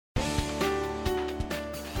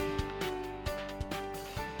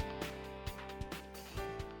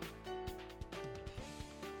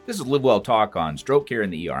This is Live Well Talk on Stroke Care in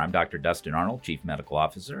the ER. I'm Dr. Dustin Arnold, Chief Medical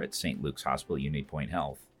Officer at St. Luke's Hospital, Unity Point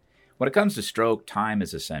Health. When it comes to stroke, time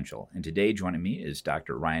is essential. And today joining me is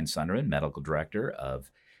Dr. Ryan Sunderman, Medical Director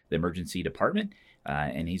of the Emergency Department.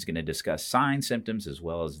 And he's going to discuss signs, symptoms, as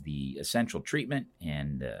well as the essential treatment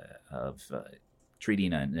and of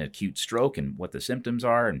treating an acute stroke and what the symptoms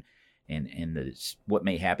are and what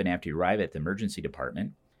may happen after you arrive at the emergency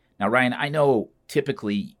department. Now, Ryan, I know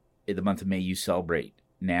typically in the month of May you celebrate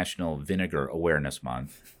National Vinegar Awareness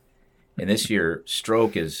Month. And this year,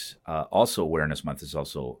 stroke is also Awareness Month is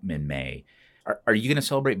also in May. Are you going to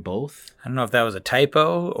celebrate both? I don't know if that was a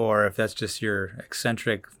typo or if that's just your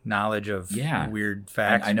eccentric knowledge of weird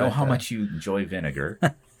facts. I know how much you enjoy vinegar.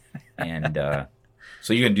 And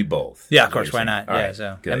so you're going to do both. Yeah, of course. Why not? All right,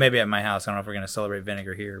 so good. Maybe at my house. I don't know if we're going to celebrate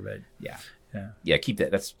vinegar here, but yeah. Keep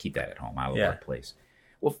that at home, out of the workplace.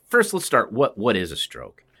 Well, first, let's start. What is a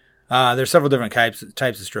stroke? There's several different types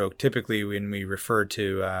of stroke. Typically, when we refer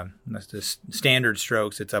to the standard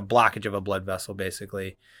strokes, it's a blockage of a blood vessel,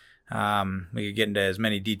 basically. We could get into as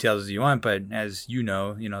many details as you want, but as you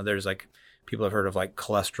know, there's like people have heard of like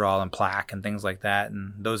cholesterol and plaque and things like that,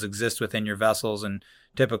 and those exist within your vessels. And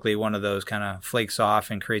typically, one of those kind of flakes off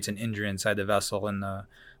and creates an injury inside the vessel, and the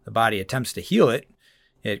body attempts to heal it.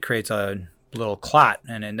 It creates a little clot,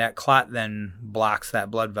 and then that clot then blocks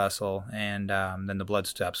that blood vessel, and then the blood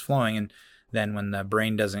stops flowing. And then when the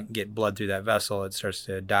brain doesn't get blood through that vessel, it starts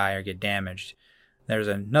to die or get damaged. There's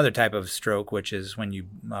another type of stroke, which is when you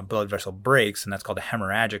blood vessel breaks, and that's called a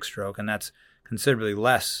hemorrhagic stroke, and that's considerably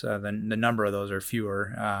less. The number of those are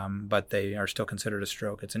fewer, but they are still considered a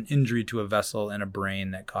stroke. It's an injury to a vessel in a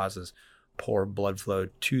brain that causes poor blood flow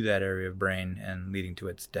to that area of brain and leading to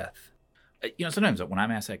its death. Sometimes when I'm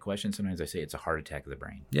asked that question, sometimes I say it's a heart attack of the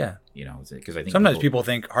brain. Yeah. Because I think sometimes people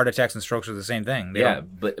think heart attacks and strokes are the same thing.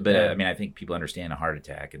 But I mean, I think people understand a heart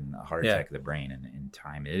attack and a heart attack of the brain, and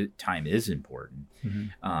time is important.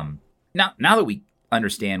 Mm-hmm. Now that we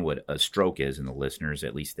understand what a stroke is, and the listeners,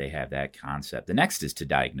 at least they have that concept, the next is to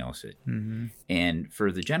diagnose it. Mm-hmm. And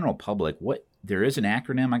for the general public, there is an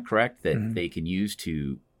acronym, am I correct, that they can use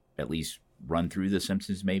to at least run through the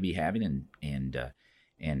symptoms they may be having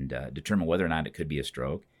and determine whether or not it could be a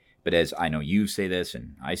stroke. But as I know you say this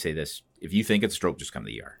and I say this, if you think it's a stroke, just come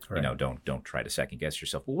to the ER. Right. Don't try to second guess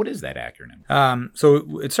yourself. Well, what is that acronym?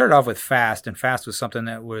 So it started off with FAST, and FAST was something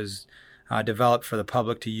that was developed for the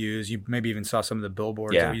public to use. You maybe even saw some of the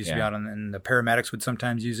billboards that used to be out on, and the paramedics would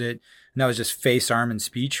sometimes use it. And that was just face, arm, and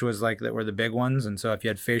speech that were the big ones. And so if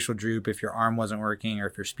you had facial droop, if your arm wasn't working, or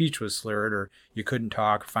if your speech was slurred, or you couldn't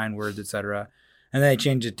talk, find words, etc. And then they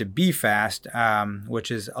changed it to BFAST,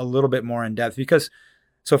 which is a little bit more in depth because,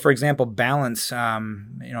 so for example, balance,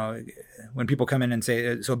 when people come in and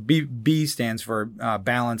say, so B stands for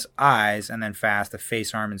balance, eyes, and then FAST, the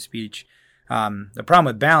face, arm, and speech. The problem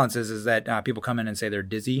with balance is that people come in and say they're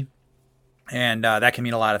dizzy, and that can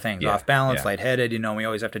mean a lot of things. Off balance, lightheaded, we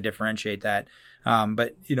always have to differentiate that.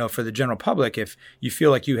 But for the general public, if you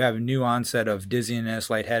feel like you have new onset of dizziness,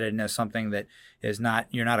 lightheadedness, something that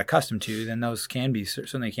you're not accustomed to, then those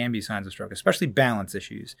certainly can be signs of stroke, especially balance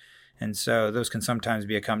issues. And so those can sometimes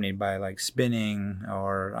be accompanied by like spinning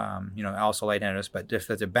or, also lightheadedness. But if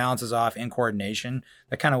the balance is off, incoordination,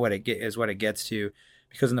 that kind of what it gets to,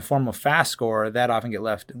 because in the formal FAST score, that often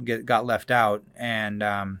got left out. And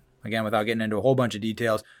again, without getting into a whole bunch of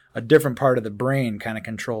details, a different part of the brain kind of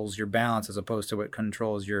controls your balance as opposed to what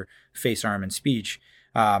controls your face, arm, and speech.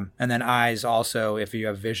 And then eyes also, if you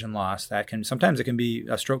have vision loss, sometimes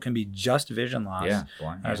a stroke can be just vision loss. Yeah,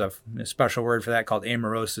 There's a special word for that called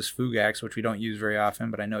amaurosis fugax, which we don't use very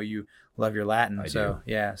often, but I know you love your Latin. I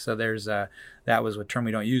do. So there's that was a term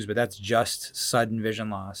we don't use, but that's just sudden vision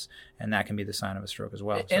loss, and that can be the sign of a stroke as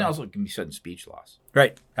well. And also it can be sudden speech loss.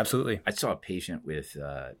 Right, absolutely. I saw a patient with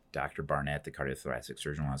Dr. Barnett, the cardiothoracic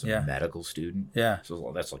surgeon, when I was a medical student. Yeah.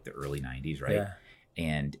 So that's like the early 90s, right? Yeah.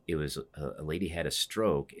 And it was a lady had a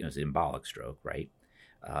stroke. It was an embolic stroke, right,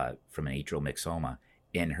 from an atrial myxoma.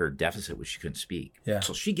 And her deficit was she couldn't speak. Yeah.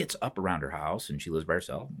 So she gets up around her house, and she lives by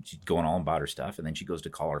herself. She's going all about her stuff, and then she goes to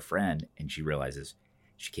call her friend, and she realizes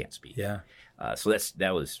she can't speak. Yeah. So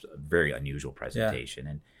that was a very unusual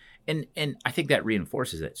presentation, and I think that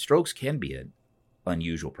reinforces that strokes can be an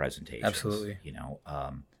unusual presentation. Absolutely.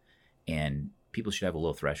 And people should have a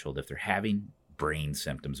low threshold if they're having brain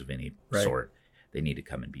symptoms of any Right. sort. They need to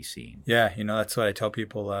come and be seen. Yeah, that's what I tell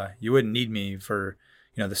people. You wouldn't need me for,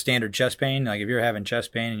 the standard chest pain. Like if you're having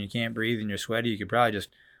chest pain and you can't breathe and you're sweaty, you could probably just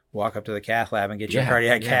walk up to the cath lab and get your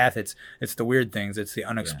cardiac cath. It's the weird things. It's the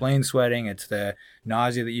unexplained sweating. It's the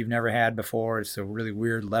nausea that you've never had before. It's the really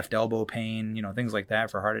weird left elbow pain, things like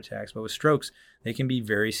that for heart attacks. But with strokes, they can be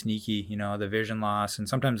very sneaky, the vision loss. And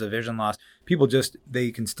sometimes the vision loss, people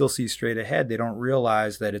they can still see straight ahead. They don't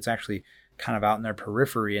realize that it's actually kind of out in their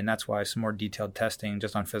periphery, and that's why some more detailed testing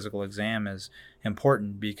just on physical exam is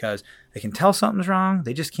important, because they can tell something's wrong,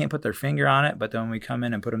 they just can't put their finger on it. But then when we come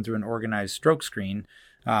in and put them through an organized stroke screen,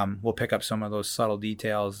 we'll pick up some of those subtle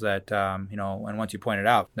details that and once you point it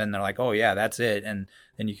out, then they're like, oh yeah, that's it, and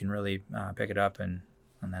then you can really pick it up, and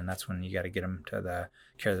then that's when you got to get them to the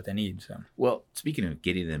care that they need. So, well, speaking of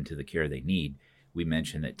getting them to the care they need, we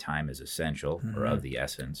mentioned that time is essential, or of the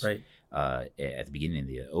essence, right? At the beginning of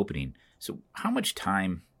the opening. So how much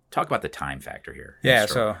time, talk about the time factor here. Yeah,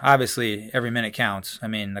 so obviously every minute counts. I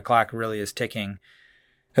mean, the clock really is ticking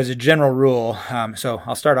as a general rule. So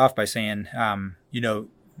I'll start off by saying,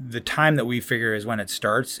 the time that we figure is when it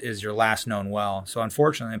starts is your last known well. So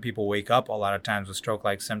unfortunately, people wake up a lot of times with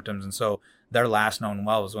stroke-like symptoms, and so their last known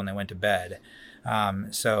well was when they went to bed.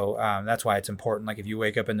 So that's why it's important. Like if you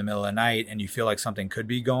wake up in the middle of the night and you feel like something could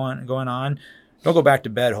be going on, don't go back to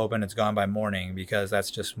bed hoping it's gone by morning, because that's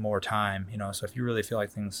just more time, So if you really feel like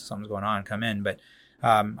something's going on, come in. But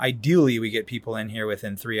ideally, we get people in here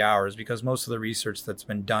within 3 hours, because most of the research that's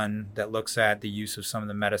been done that looks at the use of some of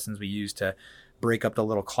the medicines we use to break up the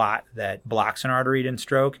little clot that blocks an artery in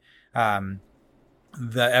stroke, the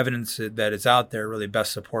evidence that is out there really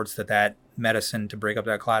best supports that medicine to break up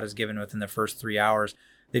that clot is given within the first 3 hours.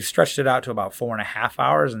 They've stretched it out to about 4.5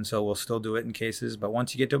 hours, and so we'll still do it in cases. But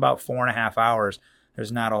once you get to about 4.5 hours,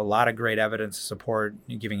 there's not a lot of great evidence to support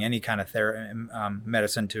giving any kind of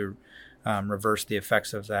medicine to reverse the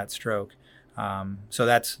effects of that stroke. So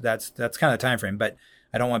that's kind of the time frame. But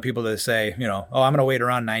I don't want people to say, I'm going to wait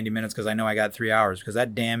around 90 minutes because I know I got 3 hours, because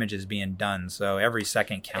that damage is being done. So every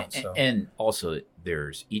second counts. And also,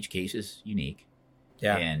 each case is unique.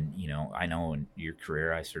 Yeah. And, I know in your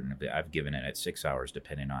career, I've given it at 6 hours,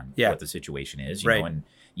 depending on what the situation is, right. And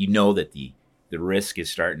that the risk is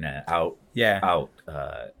starting to outweigh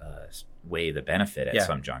the benefit at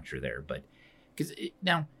some juncture there. But because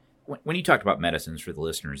now, when you talked about medicines for the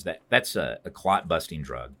listeners, that's a clot busting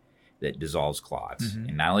drug that dissolves clots. Mm-hmm.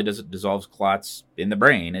 And not only does it dissolve clots in the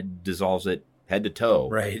brain, it dissolves it head to toe.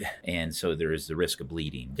 Right. And so there is the risk of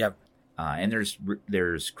bleeding. Yep. And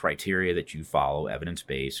there's criteria that you follow,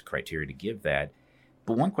 evidence-based criteria to give that.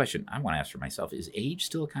 But one question I want to ask for myself, is age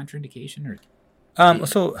still a contraindication? Or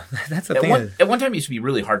so that's the thing. At one time, it used to be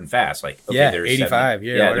really hard and fast. Like, okay, there's 85.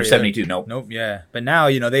 70, there's 72. Nope. Yeah. But now,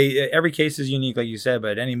 every case is unique, like you said,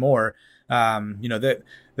 but anymore, the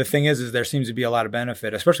thing is there seems to be a lot of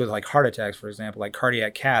benefit, especially with like heart attacks, for example, like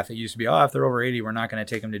cardiac cath. It used to be, if they're over 80, we're not going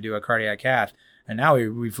to take them to do a cardiac cath. And now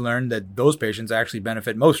we've learned that those patients actually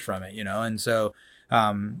benefit most from it, And so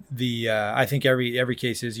I think every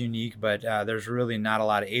case is unique, but there's really not a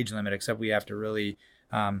lot of age limit, except we have to really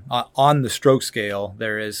on the stroke scale.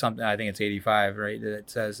 There is something, I think it's 85, right? That it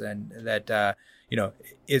says, and that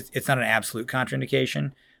it's not an absolute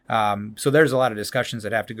contraindication. So there's a lot of discussions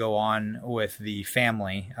that have to go on with the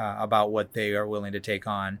family about what they are willing to take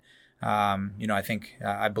on.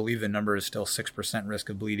 I believe the number is still 6% risk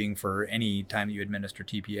of bleeding for any time that you administer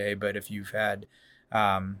TPA. But if you've had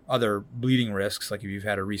other bleeding risks, like if you've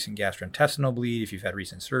had a recent gastrointestinal bleed, if you've had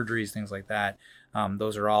recent surgeries, things like that,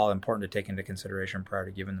 those are all important to take into consideration prior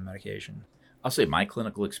to giving the medication. I'll say my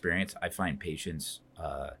clinical experience, I find patients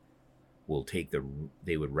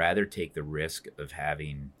they would rather take the risk of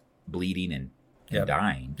having bleeding and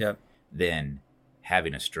dying than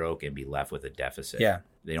having a stroke and be left with a deficit. Yeah.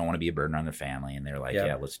 They don't want to be a burden on their family, and they're like,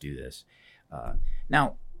 let's do this.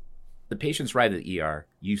 Now, the patient's arrive at the ER,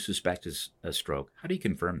 you suspect is a stroke. How do you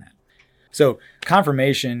confirm that? So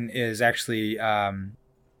confirmation is actually kind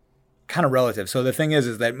of relative. So the thing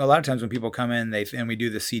is that a lot of times when people come in, and we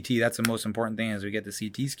do the CT, that's the most important thing, is we get the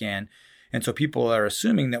CT scan. And so people are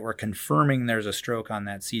assuming that we're confirming there's a stroke on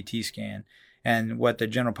that CT scan. And what the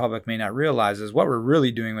general public may not realize is what we're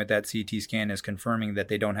really doing with that CT scan is confirming that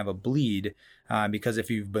they don't have a bleed, because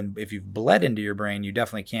if you've bled into your brain, you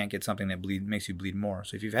definitely can't get something that makes you bleed more.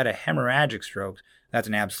 So if you've had a hemorrhagic stroke, that's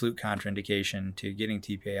an absolute contraindication to getting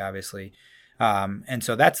TPA, obviously. And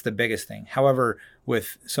so that's the biggest thing. However,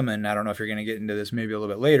 with and I don't know if you're going to get into this maybe a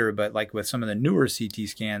little bit later, but like with some of the newer CT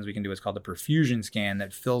scans, we can do what's called a perfusion scan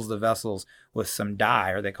that fills the vessels with some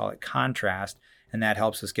dye, or they call it contrast. And that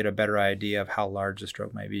helps us get a better idea of how large the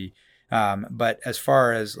stroke might be. But as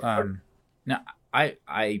far as now,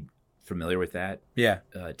 I'm familiar with that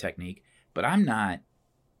technique, but I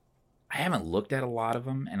haven't looked at a lot of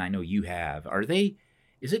them, and I know you have. Are they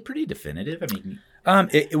Is it pretty definitive? I mean,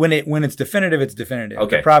 when it's definitive, it's definitive.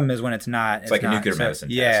 Okay. The problem is when it's not. It's like not. A nuclear medicine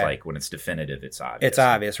test. Like when it's definitive, it's obvious. It's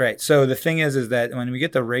obvious, right? So the thing is that when we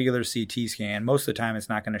get the regular CT scan, most of the time it's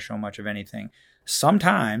not going to show much of anything.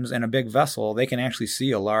 Sometimes in a big vessel, they can actually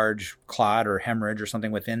see a large clot or hemorrhage or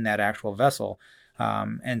something within that actual vessel,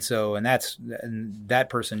 and that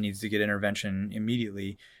person needs to get intervention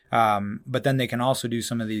immediately. But then they can also do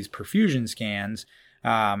some of these perfusion scans.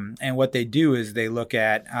 And what they do is they look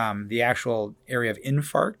at the actual area of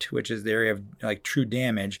infarct, which is the area of like true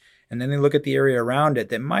damage. And then they look at the area around it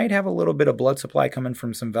that might have a little bit of blood supply coming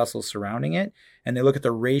from some vessels surrounding it. And they look at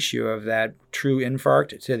the ratio of that true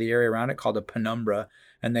infarct to the area around it called a penumbra.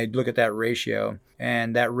 And they look at that ratio.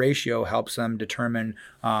 And that ratio helps them determine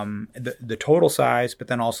the total size, but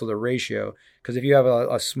then also the ratio. Because if you have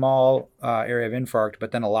a small area of infarct,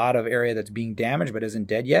 but then a lot of area that's being damaged but isn't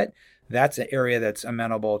dead yet, that's an area that's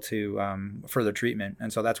amenable to further treatment.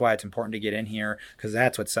 And so that's why it's important to get in here, because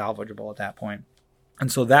that's what's salvageable at that point.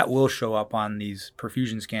 And so that will show up on these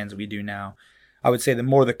perfusion scans that we do now. I would say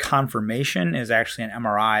the confirmation is actually an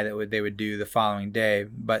MRI that they would do the following day.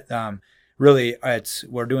 But really,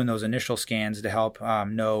 we're doing those initial scans to help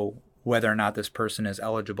know whether or not this person is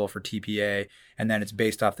eligible for TPA, and then it's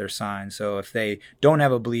based off their signs. So if they don't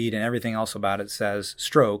have a bleed and everything else about it says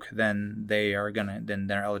stroke, then they're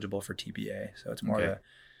eligible for TPA. So it's more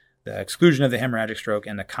the exclusion of the hemorrhagic stroke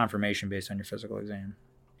and the confirmation based on your physical exam.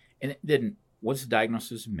 And then once the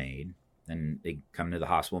diagnosis is made, then they come to the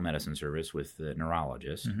hospital medicine service with the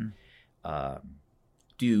neurologist. Mm-hmm.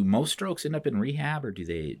 Do most strokes end up in rehab, or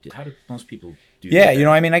how do most people do that?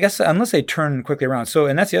 Yeah, I guess unless they turn quickly around. So,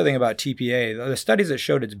 and that's the other thing about TPA. The studies that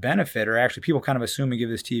showed its benefit are actually people kind of assume you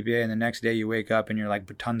give this TPA and the next day you wake up and you're like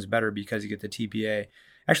tons better because you get the TPA.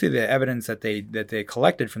 Actually, the evidence that they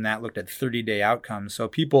collected from that looked at 30-day outcomes. So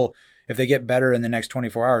people, if they get better in the next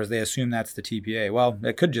 24 hours, they assume that's the TPA. Well,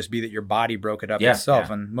 it could just be that your body broke it up itself.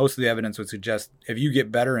 Yeah. And most of the evidence would suggest if you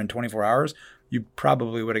get better in 24 hours, you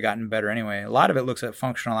probably would have gotten better anyway. A lot of it looks at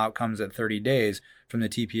functional outcomes at 30 days from the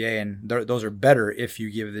TPA, and those are better if you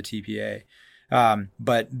give the TPA.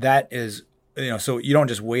 But that is, so you don't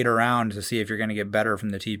just wait around to see if you're going to get better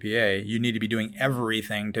from the TPA. You need to be doing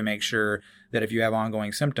everything to make sure that if you have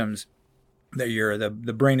ongoing symptoms, that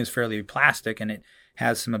the brain is fairly plastic and it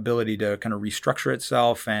has some ability to kind of restructure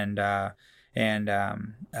itself and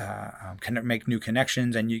make new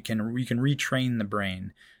connections, and you can retrain the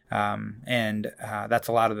brain. That's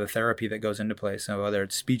a lot of the therapy that goes into place. So whether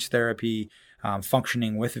it's speech therapy,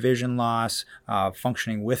 functioning with vision loss,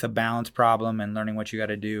 functioning with a balance problem and learning what you got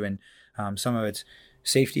to do. And some of it's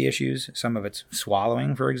safety issues. Some of it's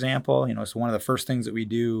swallowing, for example. So one of the first things that we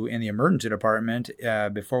do in the emergency department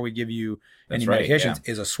before we give you any medications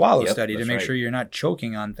is a swallow study to make sure you're not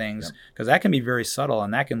choking on things, because that can be very subtle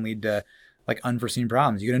and that can lead to like unforeseen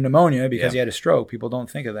problems. You get a pneumonia because you had a stroke. People don't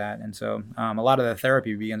think of that. And so a lot of the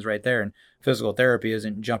therapy begins right there. And physical therapy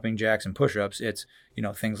isn't jumping jacks and push-ups. It's,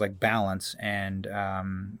 things like balance and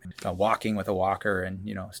walking with a walker and,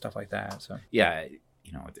 stuff like that. So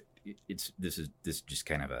this is just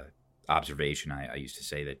kind of a observation. I used to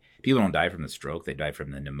say that people don't die from the stroke. They die from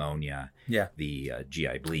the pneumonia, the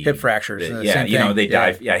GI bleed. Hip fractures. They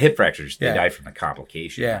die. Yeah, hip fractures. They die from the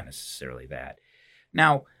complication, not necessarily that.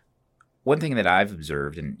 Now, one thing that I've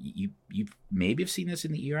observed, and you maybe have seen this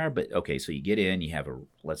in the ER, but okay, so you get in, you have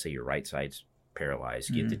let's say your right side's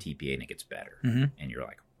paralyzed, get the TPA and it gets better. Mm-hmm. And you're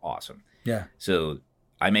like, awesome. Yeah. So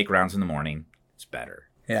I make rounds in the morning, it's better.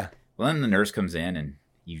 Yeah. Well, then the nurse comes in and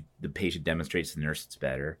the patient demonstrates to the nurse it's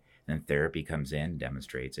better. Then therapy comes in,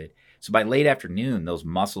 demonstrates it. So by late afternoon, those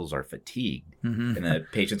muscles are fatigued. Mm-hmm. And the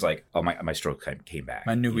patient's like, oh, my stroke came back.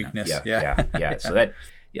 My new weakness. Yeah. So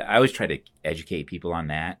I always try to educate people on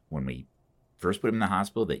that when we first put them in the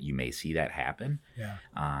hospital, that you may see that happen. Yeah.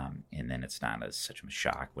 And then it's not such a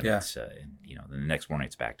shock when it's, then the next morning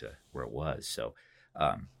it's back to where it was. So,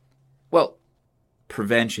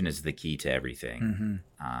 prevention is the key to everything.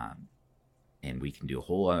 Mm-hmm. And we can do a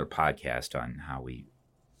whole other podcast on how we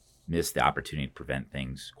miss the opportunity to prevent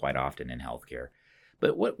things quite often in healthcare.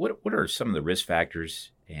 But what are some of the risk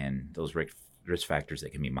factors and those risk factors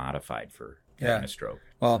that can be modified for having a stroke?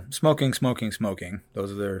 Well, smoking.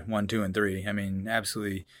 Those are their 1, 2, and 3.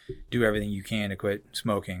 Absolutely do everything you can to quit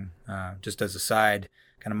smoking. Just as a side,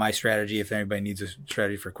 kind of my strategy, if anybody needs a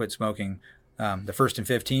strategy for quit smoking, the 1st and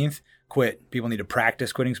 15th, quit. People need to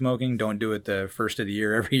practice quitting smoking. Don't do it the first of the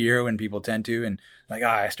year every year when people tend to, and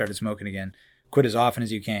I started smoking again. Quit as often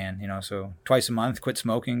as you can, so twice a month, quit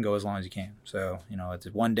smoking, go as long as you can. So, it's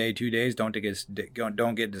 1 day, 2 days, don't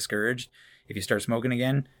get discouraged. If you start smoking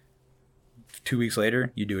again, 2 weeks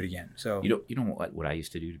later, you do it again. So you know what I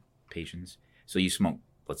used to do to patients? So you smoke,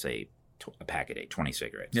 let's say, a pack a day, 20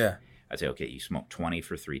 cigarettes. Yeah. I'd say, okay, you smoke 20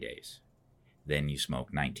 for 3 days. Then you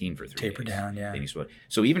smoke 19 for 3 days. Taper down, yeah. Then you smoke.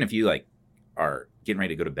 So even if you like are getting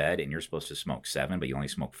ready to go to bed and you're supposed to smoke 7, but you only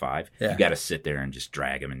smoke 5, you got to sit there and just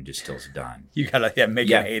drag them and just till it's done. You got to make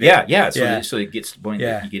it hate it. Yeah. So it gets to the point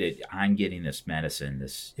that you get it. I'm getting this medicine,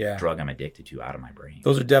 this drug I'm addicted to out of my brain.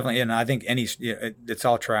 Those are definitely, and I think it's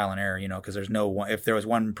all trial and error, because there's no one, if there was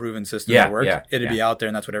one proven system that worked, it'd be out there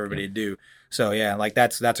and that's what everybody would do. So like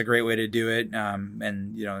that's a great way to do it.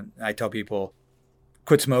 And I tell people,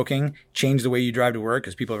 quit smoking, change the way you drive to work,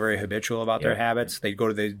 because people are very habitual about their habits. They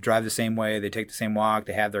drive the same way, they take the same walk,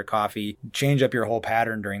 they have their coffee. Change up your whole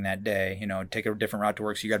pattern during that day. Take a different route to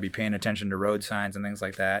work. So you got to be paying attention to road signs and things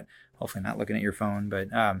like that. Hopefully not looking at your phone, but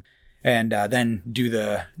and then do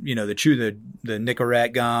the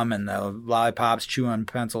Nicorette gum and the lollipops, chew on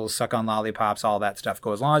pencils, suck on lollipops, all that stuff.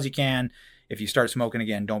 Go as long as you can. If you start smoking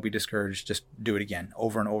again, don't be discouraged. Just do it again,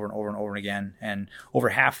 over and over and over and over again. And over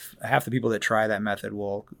half the people that try that method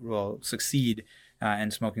will succeed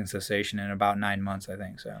in smoking cessation in about 9 months, I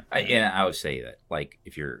think. So, I would say that, like,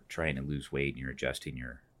 if you're trying to lose weight and you're adjusting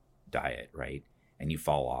your diet, right, and you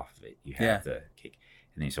fall off of it, you have the kick,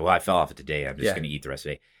 and then you say, "Well, I fell off it today. I'm just going to eat the rest of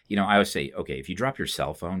the day." I always say, okay, if you drop your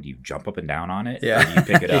cell phone, do you jump up and down on it, or do you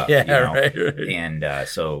pick it up? Right. And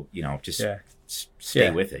so just. Stay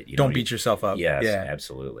with it. Don't beat yourself up. Yes,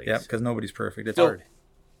 absolutely. Yep, because nobody's perfect. It's hard.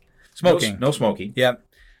 Smoking. No smoking. Yep.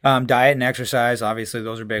 Diet and exercise, obviously,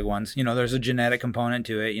 those are big ones. There's a genetic component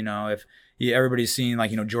to it. If everybody's seen,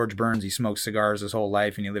 like, George Burns, he smoked cigars his whole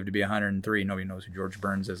life and he lived to be 103. Nobody knows who George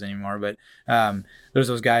Burns is anymore. But there's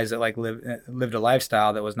those guys that lived a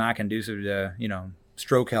lifestyle that was not conducive to,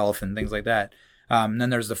 stroke health and things like that. Then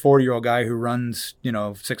there's the 40-year-old guy who runs,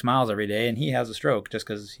 6 miles every day, and he has a stroke just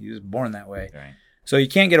because he was born that way. Right. So you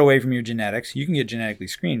can't get away from your genetics. You can get genetically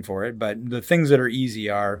screened for it, but the things that are easy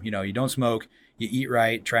are, you don't smoke, you eat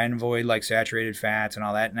right, try and avoid like saturated fats and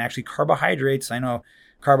all that. And actually carbohydrates, I know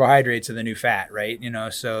carbohydrates are the new fat, right?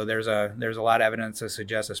 So there's a lot of evidence that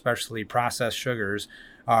suggests especially processed sugars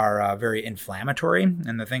are very inflammatory.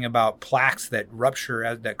 And the thing about plaques that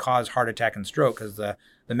rupture that cause heart attack and stroke, because the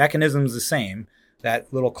mechanism is the same.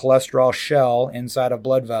 That little cholesterol shell inside a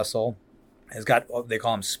blood vessel has got, they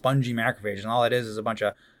call them spongy macrophages. And all it is a bunch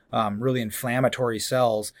of really inflammatory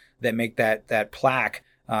cells that make that plaque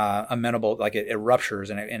amenable, like it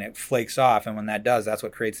ruptures and it flakes off. And when that does, that's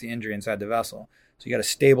what creates the injury inside the vessel. So you got to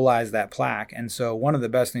stabilize that plaque. And so one of the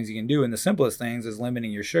best things you can do, and the simplest things, is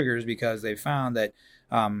limiting your sugars, because they found that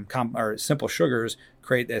simple sugars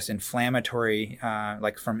create this inflammatory,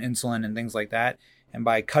 like from insulin and things like that. And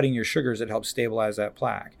by cutting your sugars, it helps stabilize that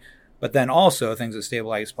plaque. But then also things that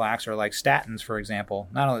stabilize plaques are like statins, for example.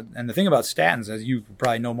 And the thing about statins, as you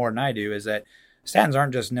probably know more than I do, is that statins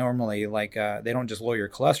aren't just normally like, they don't just lower your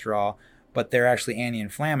cholesterol, but they're actually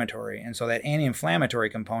anti-inflammatory. And so that anti-inflammatory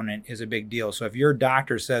component is a big deal. So if your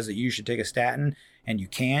doctor says that you should take a statin and you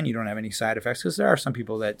don't have any side effects, because there are some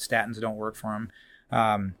people that statins don't work for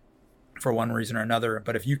them. For one reason or another.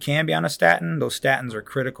 But if you can be on a statin, those statins are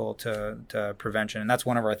critical to prevention. And that's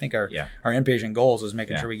one of our inpatient goals, is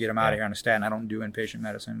making sure we get them out of here on a statin. I don't do inpatient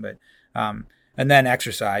medicine, but and then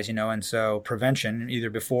exercise, and so prevention, either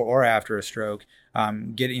before or after a stroke,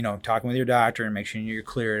 talking with your doctor and make sure you're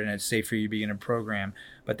cleared and it's safe for you to be in a program.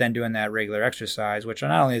 But then doing that regular exercise, which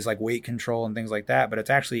not only is like weight control and things like that, but it's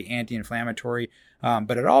actually anti-inflammatory.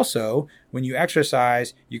 But it also, when you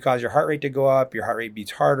exercise, you cause your heart rate to go up, your heart rate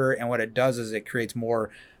beats harder, and what it does is it creates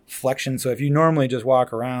more flexion. So if you normally just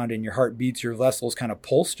walk around and your heart beats, your vessels kind of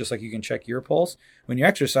pulse, just like you can check your pulse. When you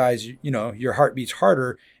exercise, your heart beats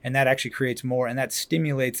harder, and that actually creates more, and that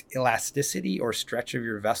stimulates elasticity or stretch of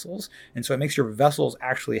your vessels. And so it makes your vessels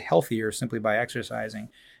actually healthier simply by exercising.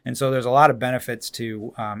 And so there's a lot of benefits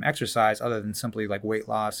to exercise other than simply like weight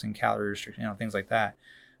loss and calorie restriction, things like that.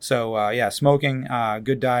 So, smoking,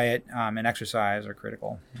 good diet, and exercise are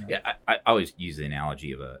critical. Yeah, I always use the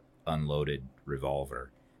analogy of a unloaded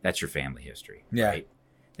revolver. That's your family history, right?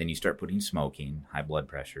 Then you start putting smoking, high blood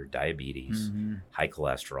pressure, diabetes, high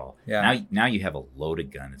cholesterol. Yeah. Now you have a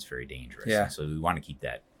loaded gun that's very dangerous. Yeah. So we want to keep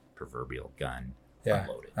that proverbial gun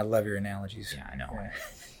unloaded. I love your analogies. Yeah, I know.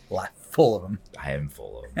 Yeah. Full of them. I am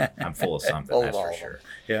full of them. I'm full of something, that's for sure.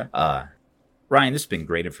 Yeah. Ryan, this has been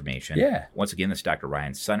great information. Yeah. Once again, this is Dr.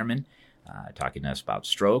 Ryan Sunderman talking to us about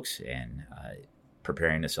strokes and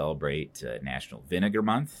preparing to celebrate National Vinegar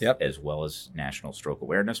Month, as well as National Stroke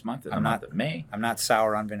Awareness Month in the month of May. I'm not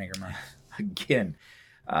sour on Vinegar Month. Again,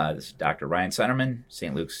 this is Dr. Ryan Sunderman,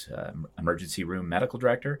 St. Luke's Emergency Room Medical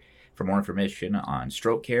Director. For more information on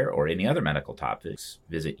stroke care or any other medical topics,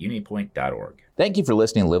 visit unitypoint.org. Thank you for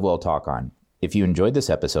listening to Live Well Talk On. If you enjoyed this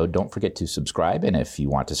episode, don't forget to subscribe, and if you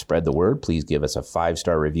want to spread the word, please give us a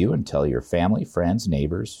 5-star review and tell your family, friends,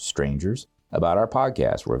 neighbors, strangers about our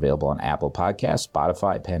podcast. We're available on Apple Podcasts,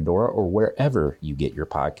 Spotify, Pandora, or wherever you get your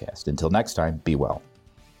podcast. Until next time, be well.